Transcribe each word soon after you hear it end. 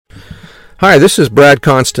Hi, this is Brad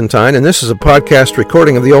Constantine, and this is a podcast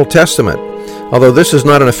recording of the Old Testament. Although this is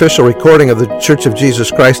not an official recording of the Church of Jesus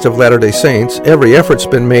Christ of Latter-day Saints, every effort's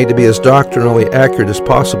been made to be as doctrinally accurate as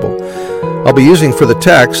possible. I'll be using for the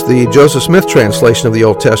text the Joseph Smith translation of the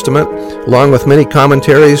Old Testament, along with many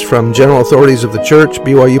commentaries from general authorities of the Church,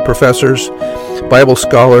 BYU professors, Bible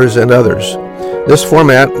scholars, and others. This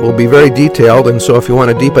format will be very detailed, and so if you want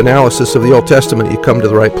a deep analysis of the Old Testament, you come to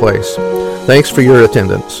the right place. Thanks for your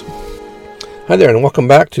attendance. Hi there, and welcome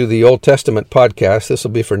back to the Old Testament podcast. This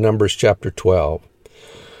will be for Numbers chapter 12.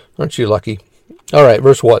 Aren't you lucky? All right,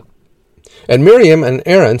 verse 1. And Miriam and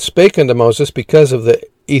Aaron spake unto Moses because of the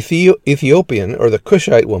Ethiopian, or the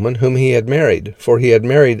Cushite woman, whom he had married, for he had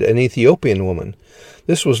married an Ethiopian woman.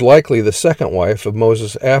 This was likely the second wife of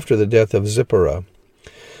Moses after the death of Zipporah.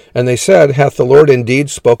 And they said, Hath the Lord indeed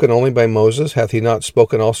spoken only by Moses? Hath he not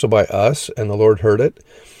spoken also by us? And the Lord heard it.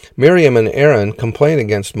 Miriam and Aaron complain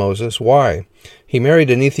against Moses. Why? He married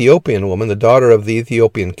an Ethiopian woman, the daughter of the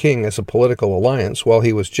Ethiopian king, as a political alliance while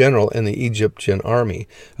he was general in the Egyptian army,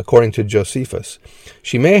 according to Josephus.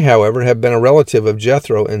 She may, however, have been a relative of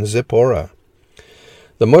Jethro and Zipporah.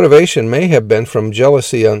 The motivation may have been from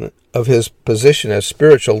jealousy of his position as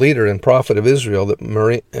spiritual leader and prophet of Israel that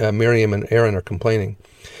Miriam and Aaron are complaining.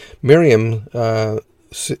 Miriam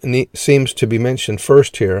seems to be mentioned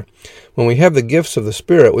first here. When we have the gifts of the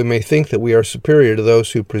Spirit, we may think that we are superior to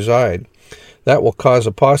those who preside. That will cause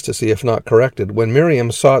apostasy if not corrected. When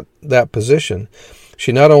Miriam sought that position,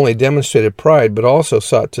 she not only demonstrated pride, but also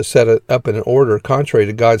sought to set it up in an order contrary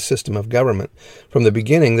to God's system of government. From the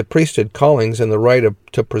beginning, the priesthood callings and the right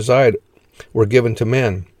to preside were given to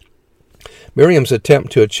men. Miriam's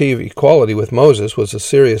attempt to achieve equality with Moses was a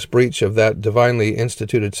serious breach of that divinely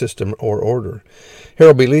instituted system or order.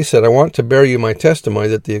 Harold B. Lee said, I want to bear you my testimony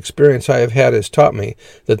that the experience I have had has taught me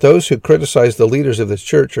that those who criticize the leaders of this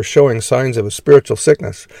church are showing signs of a spiritual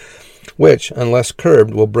sickness, which, unless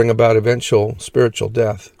curbed, will bring about eventual spiritual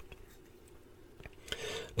death.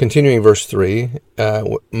 Continuing verse 3,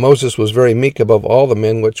 Moses was very meek above all the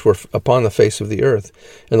men which were upon the face of the earth.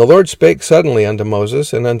 And the Lord spake suddenly unto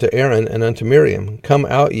Moses, and unto Aaron, and unto Miriam, Come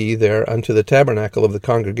out ye there unto the tabernacle of the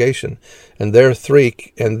congregation. And they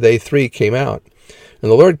three came out. And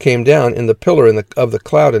the Lord came down in the pillar of the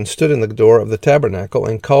cloud, and stood in the door of the tabernacle,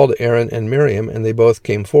 and called Aaron and Miriam, and they both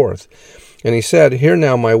came forth. And he said, Hear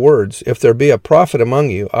now my words. If there be a prophet among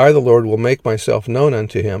you, I the Lord will make myself known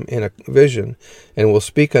unto him in a vision, and will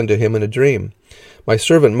speak unto him in a dream. My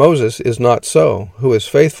servant Moses is not so, who is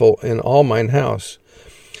faithful in all mine house.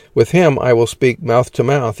 With him I will speak mouth to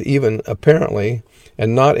mouth, even apparently,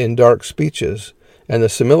 and not in dark speeches. And the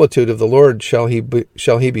similitude of the Lord shall he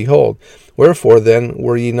behold. Wherefore then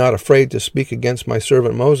were ye not afraid to speak against my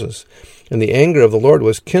servant Moses? And the anger of the Lord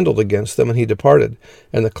was kindled against them, and he departed.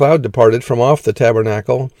 And the cloud departed from off the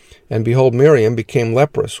tabernacle, and behold, Miriam became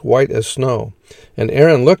leprous, white as snow. And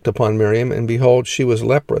Aaron looked upon Miriam, and behold, she was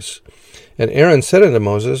leprous. And Aaron said unto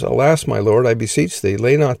Moses, Alas, my Lord, I beseech thee,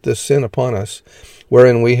 lay not this sin upon us,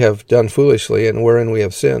 wherein we have done foolishly, and wherein we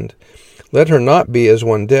have sinned. Let her not be as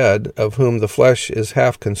one dead, of whom the flesh is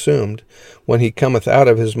half consumed, when he cometh out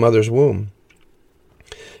of his mother's womb.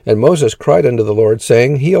 And Moses cried unto the Lord,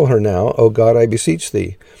 saying, Heal her now, O God, I beseech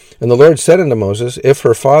thee. And the Lord said unto Moses, If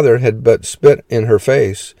her father had but spit in her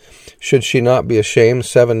face, should she not be ashamed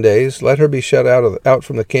 7 days? Let her be shut out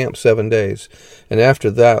from the camp 7 days, and after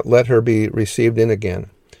that let her be received in again.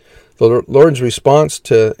 The Lord's response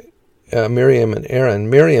to Miriam and Aaron.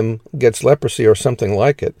 Miriam gets leprosy or something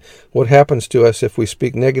like it. What happens to us if we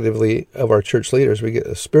speak negatively of our church leaders? We get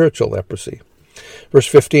a spiritual leprosy. Verse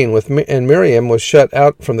 15, And Miriam was shut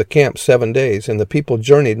out from the camp 7 days, and the people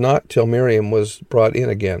journeyed not till Miriam was brought in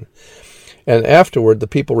again. And afterward the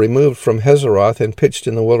people removed from Hazeroth and pitched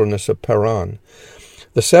in the wilderness of Paran.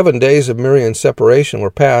 The 7 days of Miriam's separation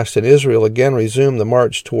were past, and Israel again resumed the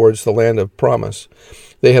march towards the land of promise.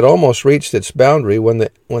 They had almost reached its boundary when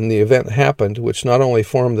the event happened, which not only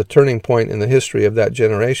formed the turning point in the history of that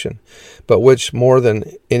generation, but which, more than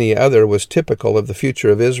any other, was typical of the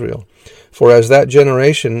future of Israel. For as that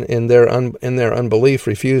generation in their unbelief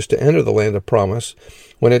refused to enter the land of promise,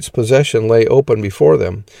 when its possession lay open before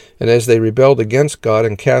them, and as they rebelled against God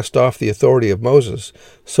and cast off the authority of Moses,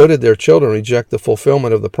 so did their children reject the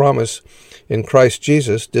fulfillment of the promise in Christ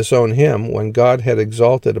Jesus, disown him when God had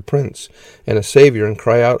exalted a prince and a Savior, and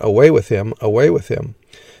cry out, Away with him, away with him.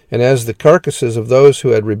 And as the carcasses of those who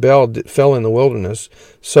had rebelled fell in the wilderness,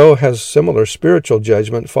 so has similar spiritual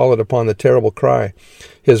judgment followed upon the terrible cry,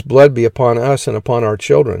 His blood be upon us and upon our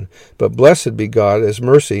children. But blessed be God, as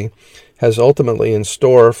mercy has ultimately in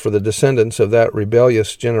store for the descendants of that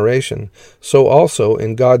rebellious generation, so also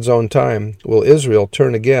in God's own time will Israel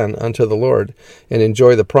turn again unto the Lord and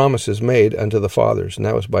enjoy the promises made unto the fathers. And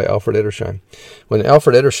that was by Alfred Edersheim. When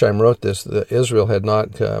Alfred Edersheim wrote this, Israel had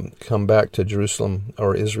not come back to Jerusalem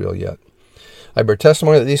or Israel yet. I bear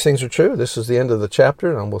testimony that these things are true. This is the end of the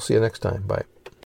chapter, and we'll see you next time. Bye.